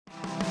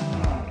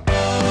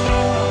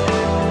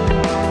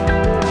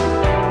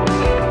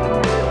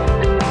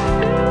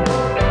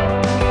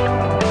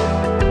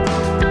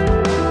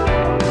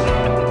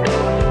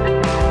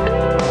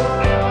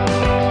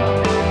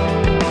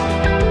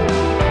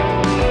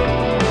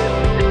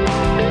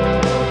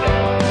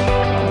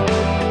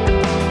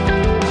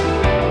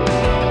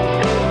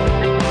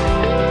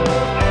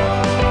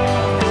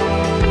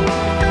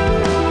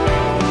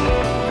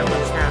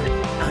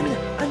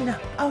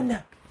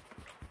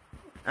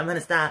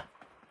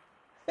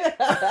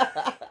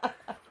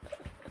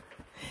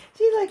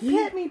She's like,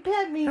 pet me,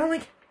 pet me. I'm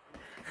like,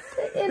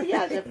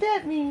 Yasha,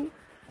 pet me.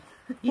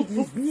 you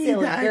just need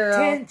Silly the girl.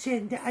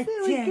 attention, the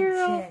Silly attention.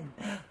 girl.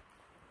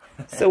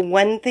 So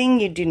one thing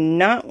you do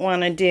not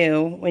want to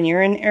do when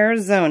you're in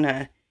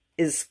Arizona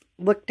is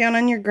look down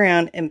on your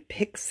ground and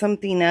pick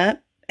something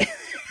up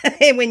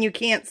when you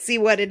can't see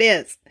what it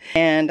is.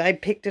 And I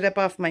picked it up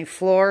off my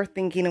floor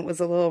thinking it was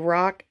a little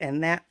rock,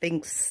 and that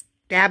thing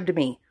stabbed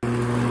me.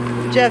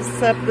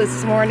 Jeff's up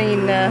this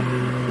morning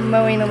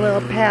mowing a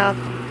little path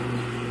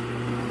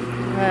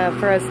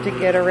for us to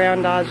get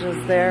around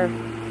Aja's there.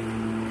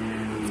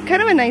 It's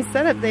kind of a nice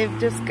setup. They've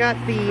just got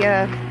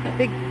the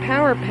big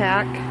power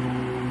pack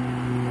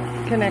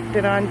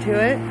connected onto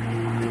it.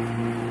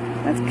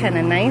 That's kind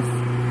of nice.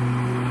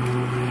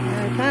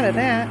 I thought of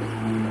that.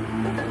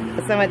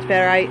 It's so much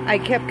better. I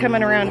kept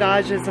coming around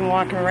Aja's and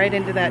walking right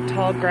into that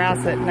tall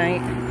grass at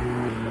night.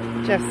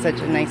 Jeff's such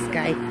a nice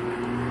guy.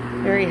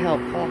 Very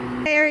helpful.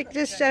 Eric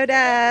just showed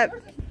up.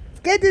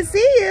 Good to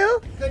see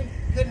you.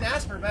 Couldn't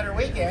ask for a better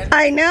weekend.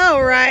 I know,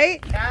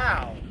 right?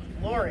 Cow.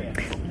 Glorious.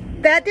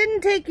 That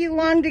didn't take you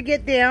long to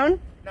get down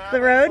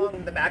the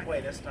road? The back way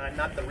this time,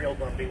 not the real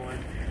bumpy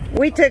one.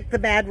 We took the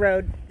bad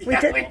road. We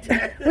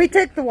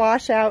took the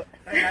washout.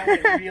 I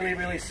went really,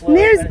 really slow.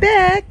 There's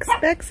Bex.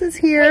 Bex is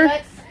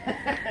here.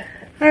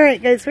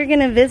 Alright guys, we're going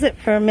to visit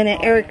for a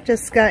minute. Eric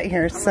just got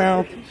here,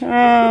 so,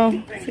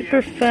 oh,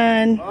 super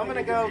fun. Well, I'm going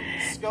to go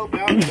scope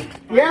out.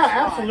 Yeah,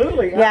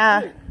 absolutely.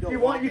 Yeah. If you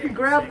want, you can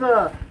grab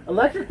the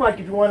electric bike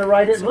if you want to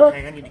ride it. Look.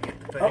 I need to get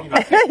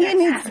the You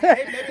need some.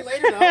 maybe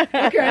later though.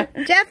 Okay.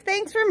 Jeff,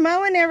 thanks for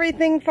mowing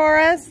everything for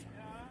us.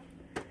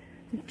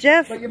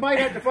 Jeff. But you might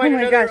have to find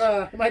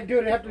another, you might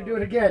have to do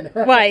it again.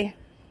 Why?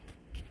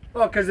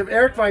 Oh, because if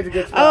Eric finds it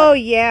gets stuck. Oh,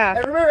 yeah.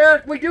 And remember,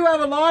 Eric, we do have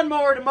a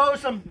lawnmower to mow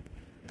some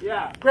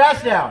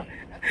grass down.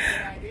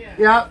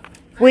 Yeah.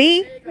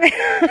 We?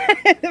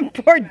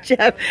 Poor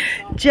Jeff.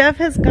 Jeff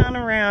has gone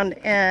around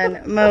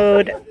and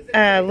mowed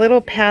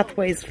little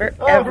pathways for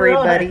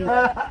everybody. Really?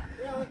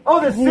 Oh,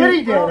 the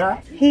city did, huh?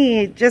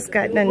 He just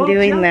got done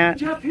doing that.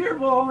 Jeff here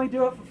will only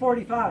do it for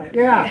 45.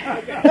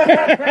 Yeah.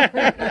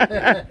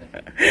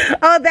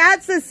 Oh,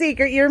 that's the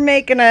secret. You're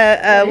making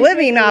a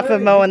living off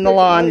of mowing the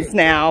lawns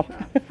now.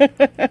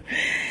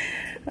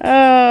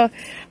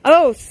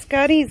 Oh,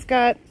 Scotty's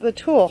got the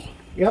tool.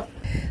 Yep.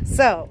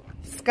 So,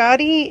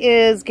 Scotty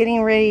is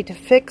getting ready to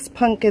fix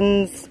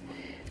Pumpkin's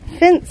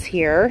fence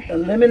here.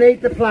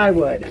 Eliminate the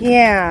plywood.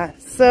 Yeah,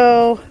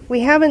 so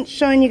we haven't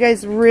shown you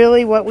guys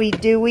really what we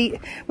do. We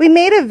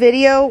made a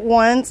video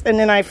once and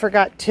then I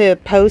forgot to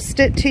post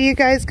it to you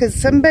guys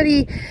because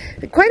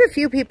quite a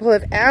few people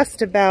have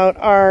asked about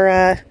our,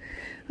 oh,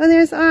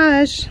 there's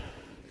Aj.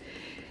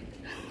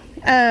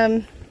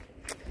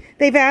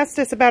 They've asked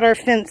us about our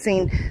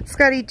fencing.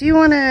 Scotty, do you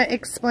want to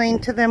explain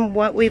to them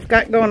what we've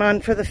got going on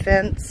for the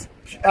fence?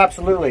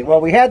 Absolutely. Well,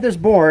 we had this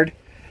board,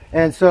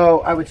 and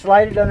so I would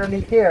slide it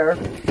underneath here,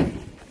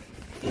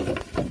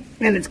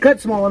 and it's cut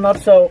small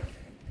enough so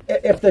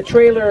if the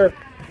trailer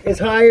is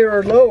higher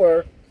or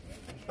lower,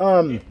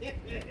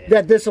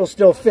 that this will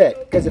still fit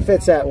because it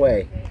fits that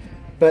way.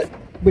 But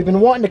we've been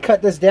wanting to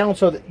cut this down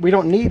so that we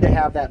don't need to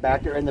have that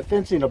back there, and the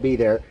fencing will be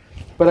there.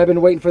 But I've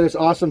been waiting for this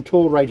awesome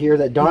tool right here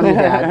that Donnie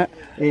had,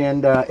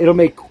 and it'll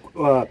make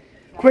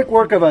quick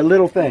work of a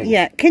little thing.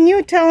 Yeah. Can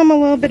you tell them a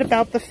little bit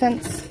about the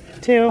fence,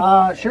 too?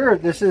 Sure.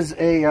 This is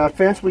a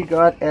fence we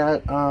got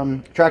at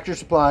Tractor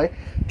Supply,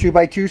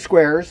 2x2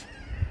 squares,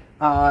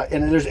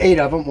 and there's 8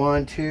 of them.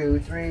 1, 2,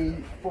 3,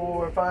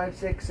 4, 5,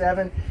 6,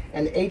 7,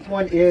 and the 8th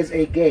one is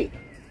a gate.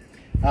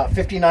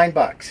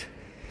 $59.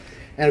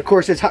 And of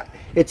course, it's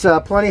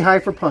plenty high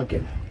for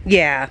Pumpkin.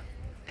 Yeah.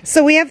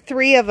 So we have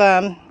 3 of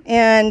them,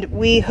 and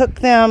we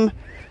hook them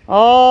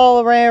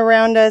all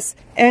around us.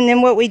 And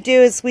then what we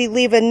do is we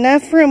leave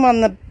enough room on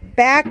the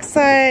back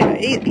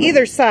side,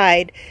 either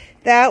side.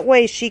 That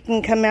way she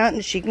can come out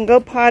and she can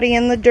go potty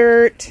in the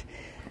dirt.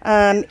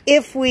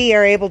 If we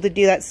are able to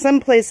do that.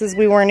 Some places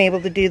we weren't able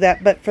to do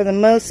that, but for the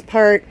most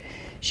part,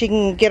 she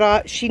can get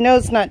off. She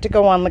knows not to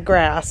go on the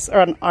grass,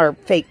 or on our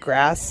fake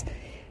grass,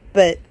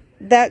 but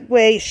that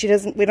way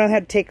we don't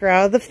have to take her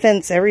out of the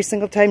fence every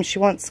single time she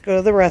wants to go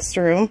to the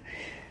restroom.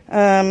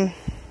 And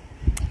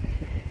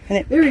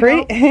There you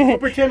go. We'll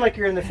pretend like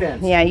you're in the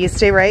fence. Yeah, you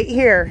stay right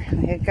here.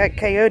 You got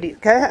coyotes.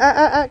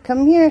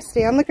 Come here,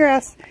 stay on the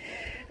grass.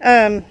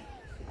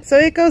 So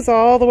it goes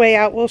all the way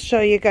out. We'll show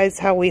you guys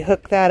how we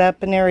hook that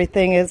up and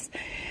everything.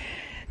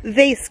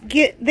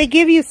 They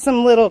give you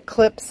some little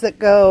clips that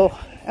go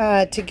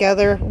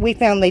together. We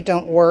found they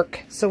don't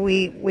work, so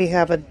we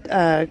have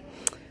a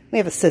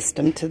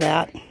system to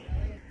that.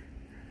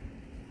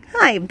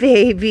 Hi,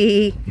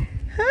 baby.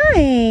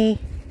 Hi.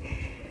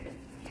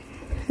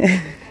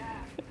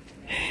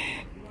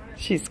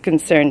 She's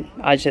concerned.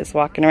 Aja's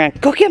walking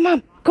around. Go get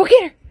Mom. Go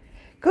get her.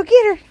 Go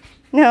get her.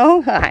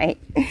 No? Hi.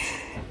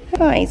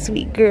 Hi,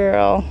 sweet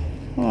girl.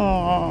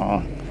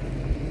 Aww.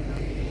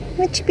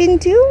 What you been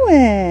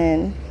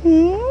doing?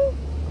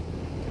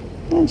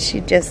 Isn't she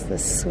just the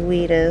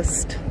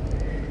sweetest?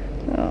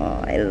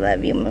 Oh, I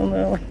love you,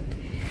 Moo.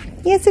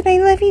 Yes, and I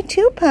love you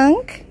too,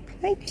 Punk.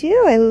 I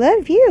do. I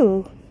love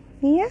you.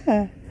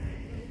 Yeah.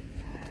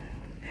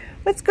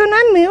 What's going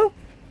on, Moo?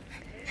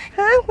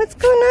 Huh? What's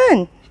going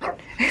on?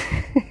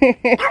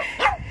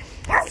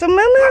 So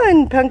Moo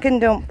and Pumpkin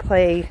don't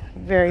play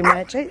very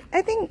much.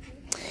 I think,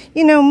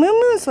 you know,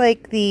 Moo-Moo's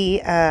like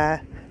the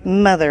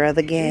mother of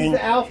the gang. She's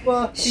the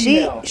alpha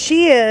female.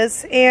 She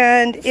is,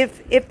 and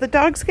if the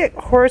dogs get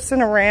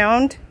horsing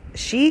around,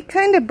 she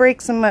kind of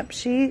breaks them up.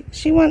 She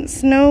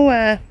wants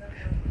no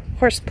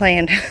horse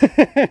playing.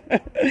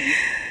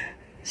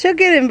 She'll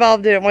get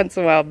involved in it once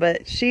in a while,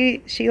 but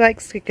she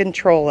likes to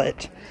control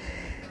it.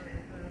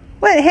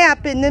 What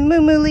happened? Did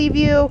Moo leave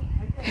you?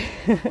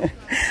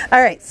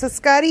 All right, so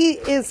Scotty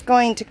is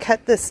going to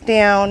cut this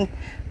down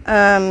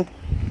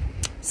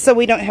so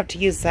we don't have to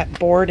use that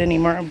board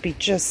anymore. It would be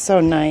just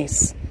so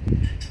nice.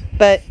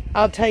 But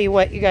I'll tell you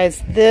what, you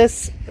guys,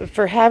 this,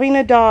 for having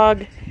a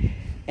dog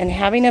and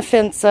having a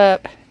fence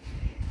up,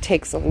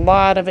 takes a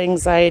lot of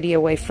anxiety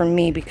away from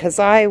me, because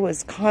I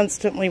was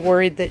constantly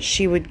worried that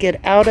she would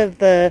get out of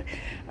the,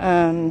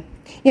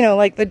 you know,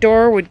 like the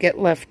door would get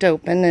left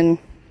open and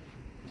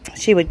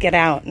she would get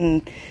out.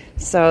 And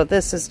so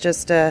this is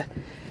just a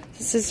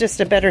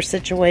better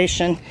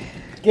situation.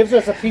 Gives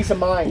us a peace of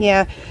mind.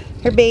 Yeah,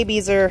 her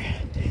babies are,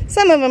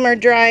 some of them are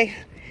dry.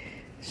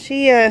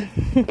 She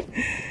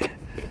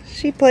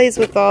she plays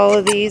with all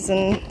of these,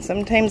 and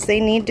sometimes they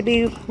need to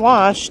be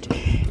washed.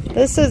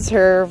 This is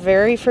her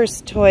very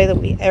first toy that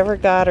we ever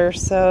got her,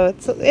 so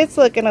it's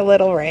looking a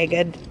little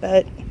ragged,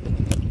 but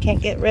can't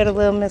get rid of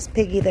little Miss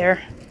Piggy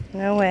there.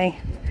 No way.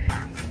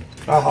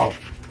 Oh.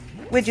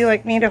 Would you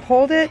like me to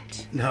hold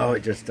it? No,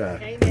 it just,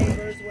 Hey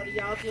neighbors, what are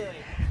y'all doing?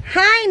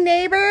 Hi,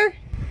 neighbor.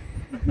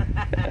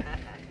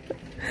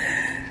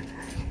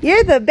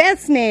 You're the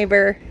best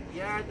neighbor.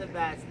 You're the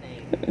best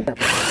neighbor.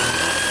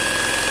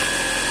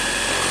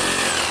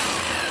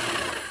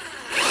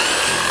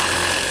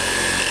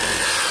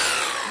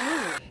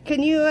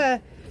 Can you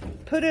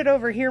put it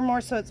over here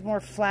more so it's more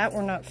flat?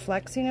 We're not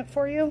flexing it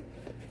for you.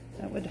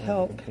 That would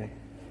help. Okay.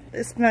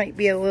 This might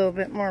be a little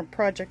bit more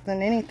project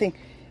than anything.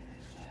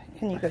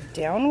 Can you go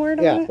downward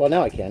on yeah, it? well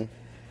now I can,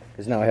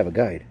 because now I have a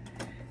guide.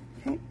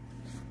 Okay.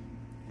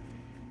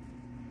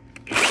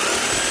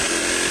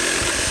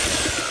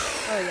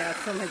 Oh yeah,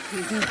 so much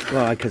easier.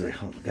 Well, because I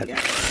got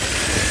Yeah.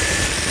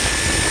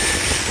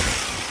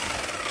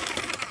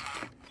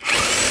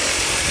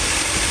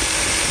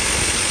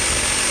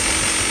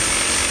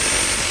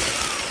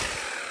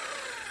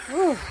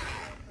 Ooh,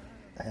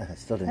 I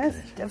still didn't that's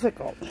get it.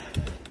 difficult.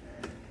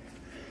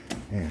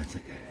 Yeah, it's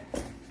okay.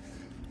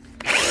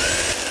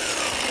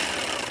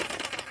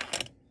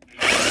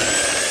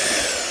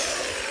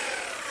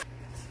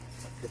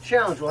 The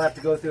challenge we'll have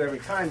to go through every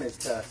time is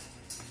to,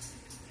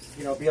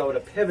 you know, be able to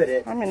pivot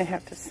it. I'm going to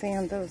have to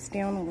sand those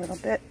down a little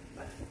bit.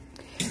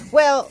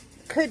 Well,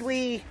 could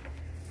we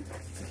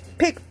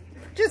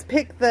just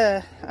pick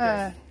the,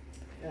 Yeah,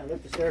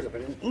 lift the stairs up. I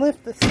didn't.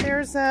 lift the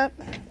stairs up,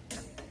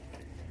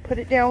 put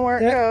it down where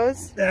it Yep.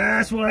 goes.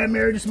 That's why I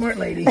married a smart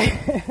lady.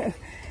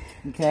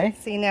 Okay.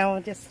 See, now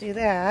we'll just do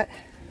that.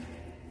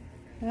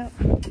 Yep.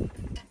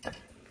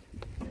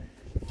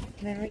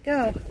 There we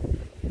go.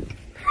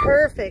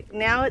 Perfect.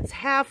 Now it's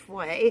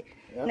halfway.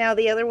 Yep. Now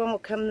the other one will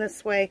come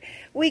this way.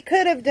 We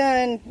could have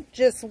done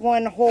just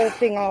one whole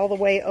thing all the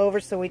way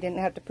over so we didn't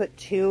have to put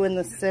two in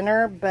the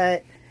center,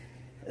 but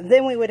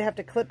then we would have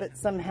to clip it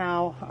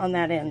somehow on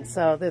that end.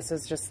 So this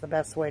is just the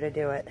best way to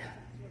do it.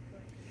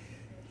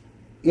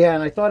 Yeah,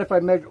 and I thought if I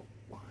measured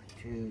 1,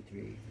 2,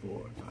 3,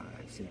 4, 5,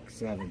 6,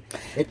 7,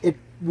 it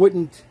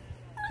wouldn't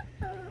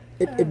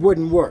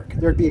work.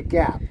 There'd be a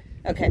gap.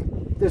 Okay.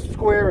 This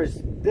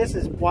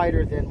is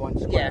wider than one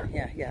square.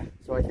 Yeah.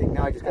 So I think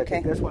now I just got to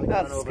take this one and Oh,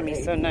 run this is over going to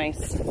be 8. so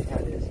nice. Yeah,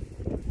 it is.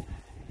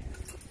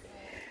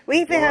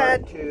 We've 1,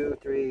 had... 2,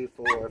 3,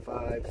 4,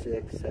 5,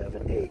 6,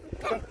 7, 8.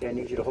 Okay, I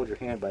need you to hold your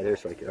hand by there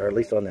so I can, or at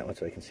least on that one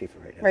so I can see for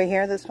right now. Right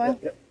here, this one?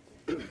 Yep.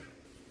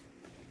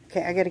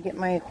 Okay, I got to get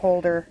my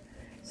holder.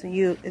 So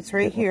it's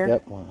right here.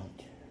 Yep. 1,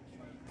 2, 3,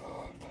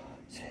 4, 5,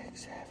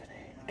 6, 7,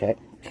 8. Okay.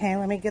 Okay,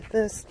 let me get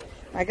this.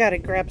 I got to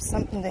grab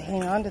something to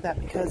hang on to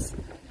that because,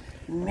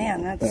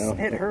 man,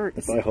 it hurts.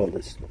 If I hold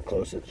this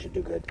close, it should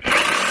do good.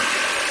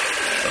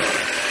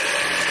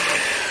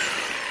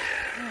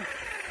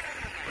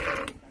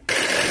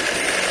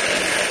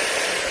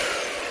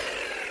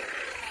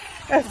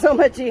 That's so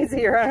much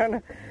easier. I don't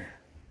know.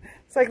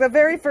 It's like the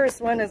very first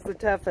one is the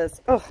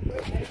toughest. Oh. All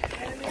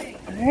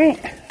right.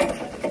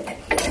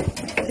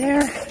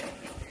 There.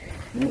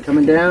 And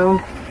coming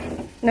down.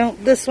 No,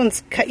 this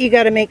one's cut. You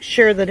got to make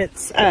sure that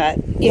it's,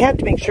 you have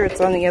to make sure it's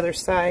on the other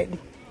side.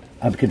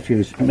 I'm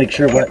confused. Make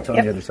sure what's on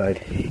Yep. the other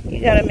side.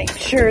 You got to make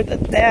sure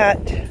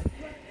that,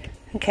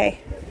 okay.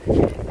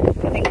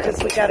 I think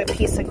because we got a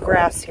piece of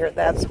grass here,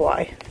 that's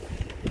why.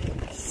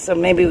 So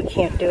maybe we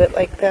can't do it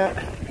like that.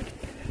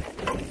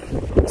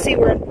 See,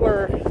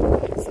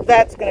 so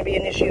that's going to be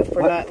an issue if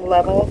we're not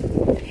level.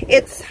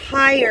 It's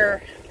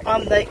higher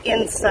on the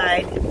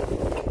inside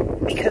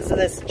because of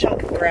this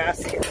chunk of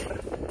grass here.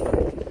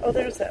 Oh, Oh,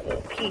 there's that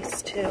little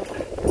piece too.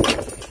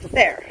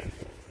 There.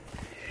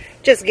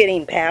 Just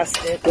getting past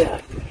it.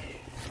 Yeah.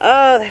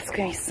 Oh, that's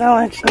going to be so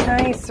much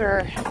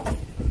nicer.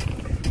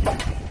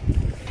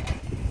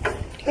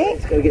 Okay.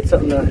 It's gotta get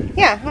something to.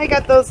 Yeah, I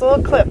got those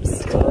little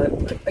clips.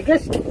 I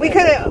guess We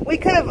could have we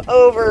could have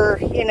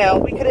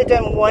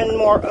done one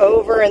more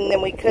over, and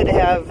then we could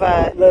have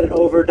let it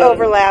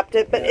overlapped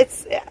it. But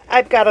it's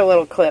I've got a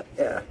little clip.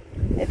 Yeah.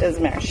 It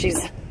doesn't matter.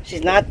 She's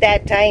not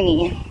that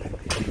tiny.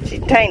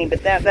 She's tiny,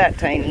 but not that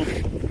tiny.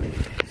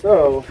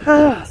 So.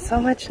 Oh,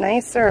 so much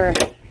nicer.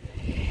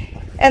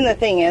 And the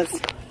thing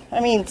is, I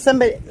mean,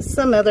 some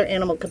other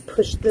animal could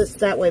push this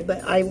that way,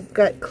 but I've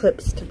got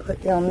clips to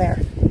put down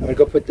there. I'm gonna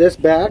go put this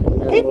back,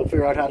 and then we'll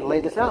figure out how to lay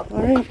this out.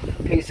 All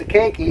right. Piece of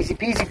cake, easy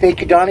peasy.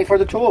 Thank you, Donnie, for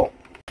the tool.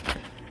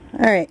 All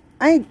right.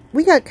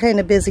 We got kind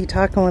of busy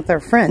talking with our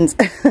friends.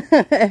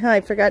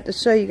 I forgot to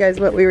show you guys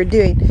what we were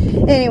doing.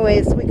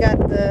 Anyways, we got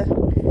the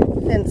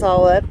fence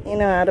all up. You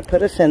know how to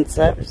put a fence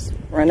up. Just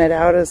run it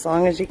out as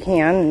long as you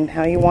can and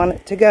how you want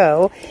it to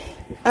go.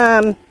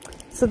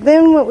 So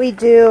then what we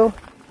do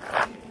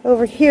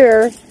over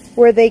here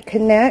where they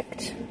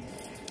connect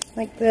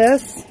like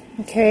this,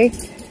 okay,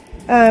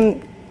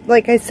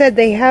 like I said,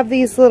 they have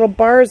these little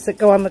bars that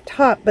go on the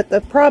top, but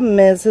the problem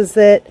is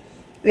that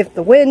if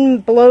the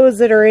wind blows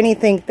it or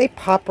anything, they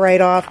pop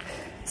right off.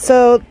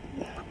 So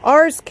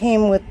ours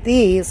came with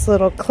these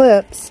little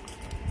clips,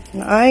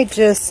 and I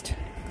just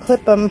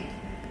clip them.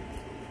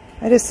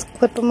 I just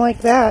clip them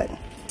like that,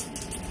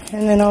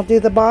 and then I'll do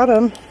the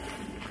bottom.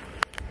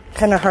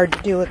 Kind of hard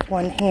to do with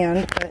one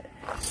hand, but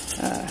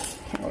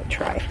we'll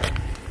try.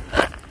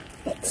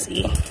 Let's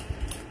see.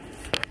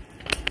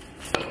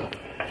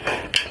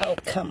 Oh,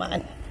 come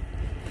on.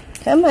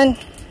 Come on.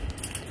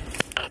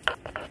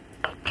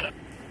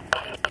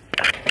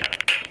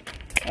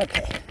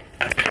 Okay.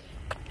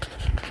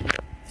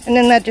 And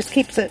then that just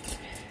keeps it.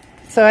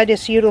 So I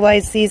just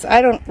utilize these.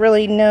 I don't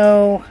really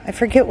know. I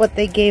forget what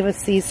they gave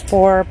us these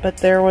for, but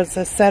there was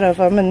a set of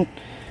them, and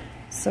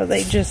so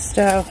they just,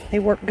 they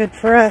work good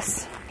for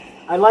us.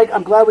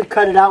 I'm glad we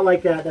cut it out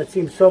like that. That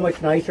seems so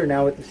much nicer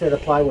now with the set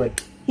of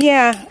plywood.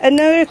 Yeah,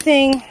 another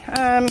thing,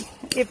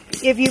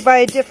 if you buy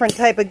a different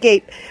type of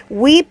gate,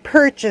 we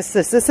purchased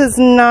this. This is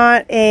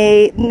not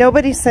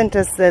nobody sent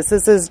us this.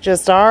 This is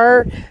just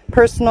our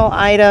personal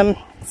item.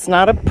 It's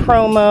not a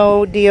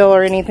promo deal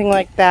or anything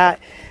like that.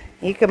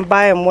 You can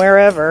buy them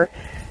wherever.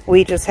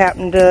 We just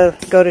happened to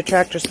go to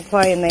Tractor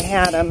Supply and they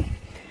had them.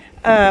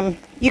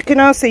 You can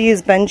also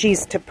use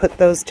bungees to put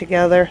those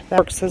together. That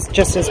works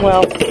just as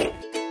well.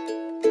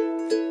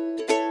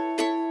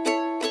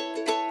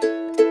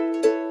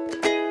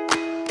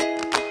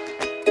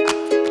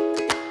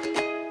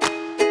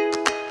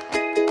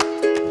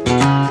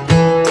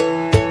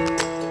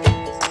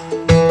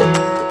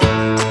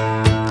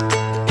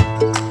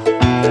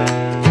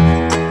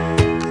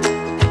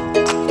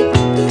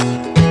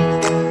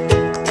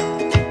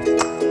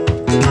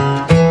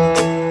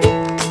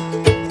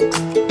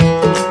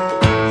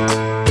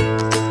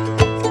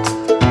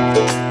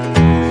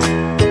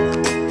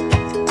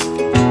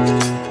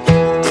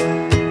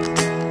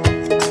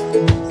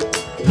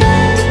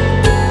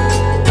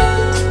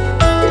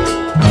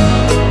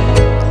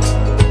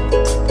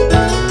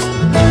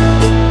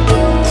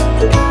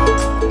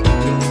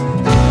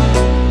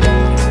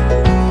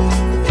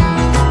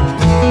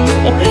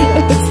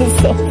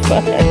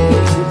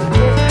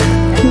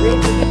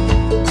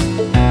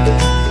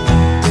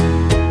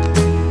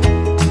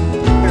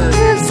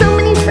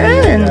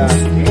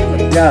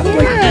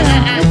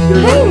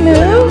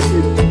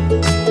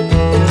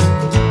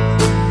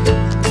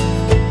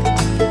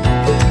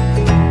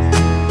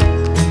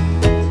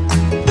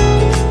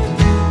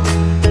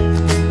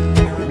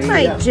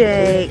 Hi,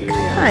 Jake.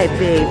 Hi,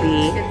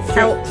 baby.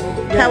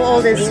 How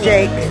old is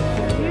Jake?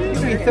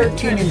 He'll be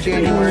 13 in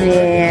January.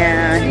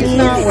 Yeah, he's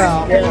not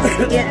well.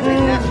 He's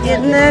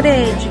getting that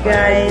age, you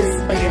guys.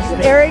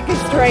 Eric is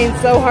trying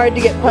so hard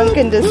to get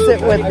Pumpkin to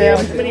sit with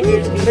them,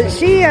 but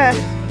she,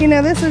 you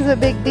know, this is a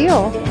big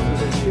deal.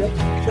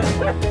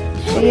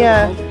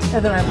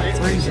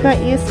 She's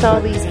not used to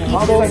all these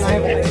people.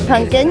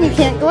 Pumpkin, you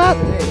can't go out.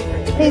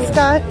 Hey,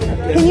 Scott,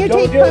 can you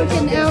take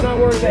Pumpkin out? Not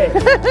worth it.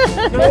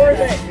 Not worth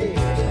it.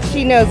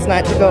 She knows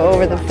not to go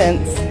over the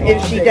fence.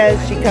 If she does,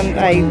 she comes,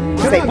 I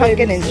say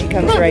Pumpkin and she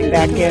comes right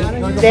back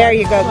in. There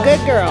you go. Good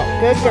girl.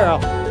 Good girl.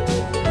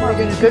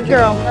 Good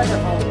girl.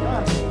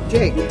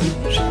 Jake.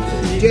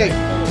 Jake.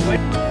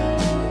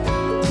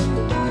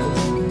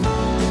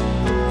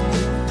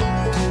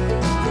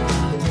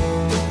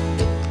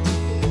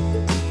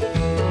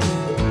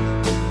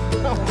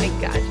 Oh my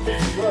gosh.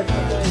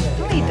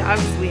 How many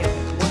dogs do we have?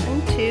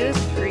 1, 2,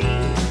 3,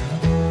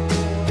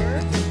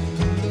 4,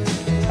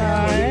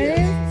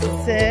 5,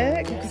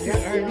 6,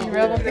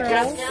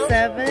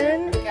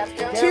 7,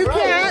 2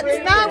 cats.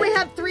 Now we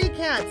have 3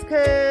 cats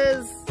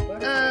because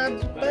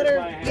Butter,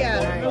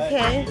 yeah,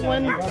 okay,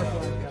 1,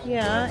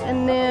 yeah,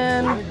 and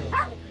then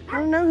I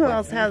don't know who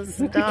else has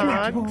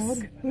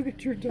dogs. Look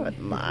at your dog.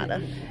 A lot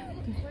of.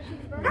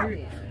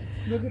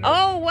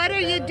 Oh, what are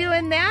you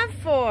doing that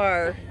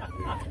for?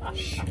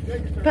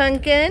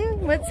 Pumpkin,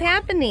 what's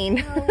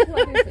happening?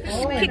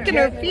 Kicking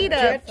her feet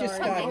up. Just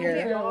got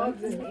here.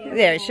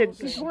 There, she'll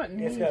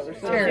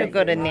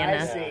go to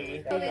Nana.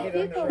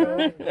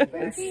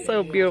 It's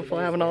so beautiful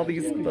having all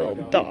these little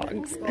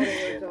dogs.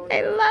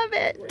 I love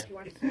it.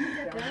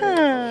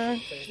 Huh.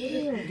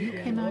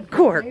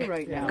 Cork's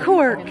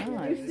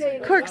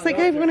like,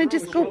 I want to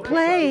just go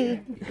play.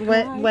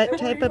 What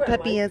type of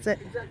puppy is it?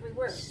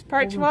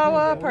 Part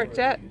Chihuahua, part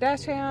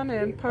Dachshund,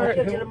 and part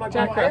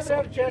Jack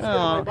Russell.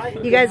 Oh,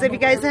 you guys, if you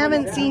guys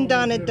haven't seen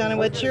Donna,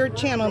 what's your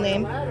channel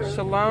name?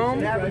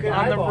 Shalom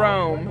on the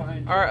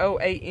Roam,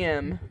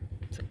 R-O-A-M.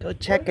 So go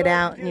check it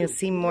out, and you'll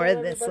see more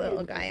of this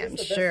little guy, I'm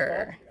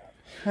sure.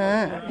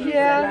 Huh?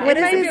 Yeah. What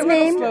is his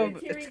name? Slow,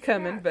 it's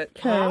coming, but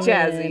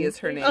Jazzy is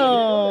her name.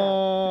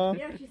 Oh,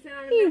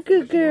 you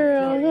good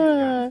girl,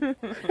 huh?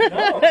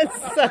 That's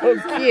so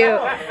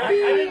cute.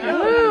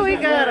 Oh, we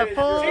got a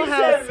full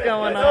house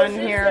going on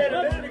here.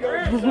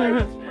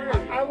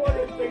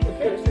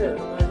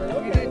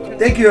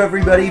 Thank you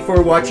everybody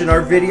for watching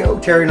our video.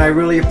 Terry and I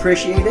really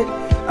appreciate it.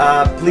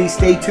 Please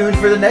stay tuned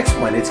for the next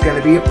one. It's going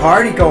to be a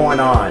party going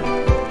on.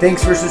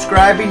 Thanks for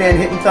subscribing and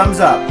hitting thumbs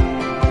up.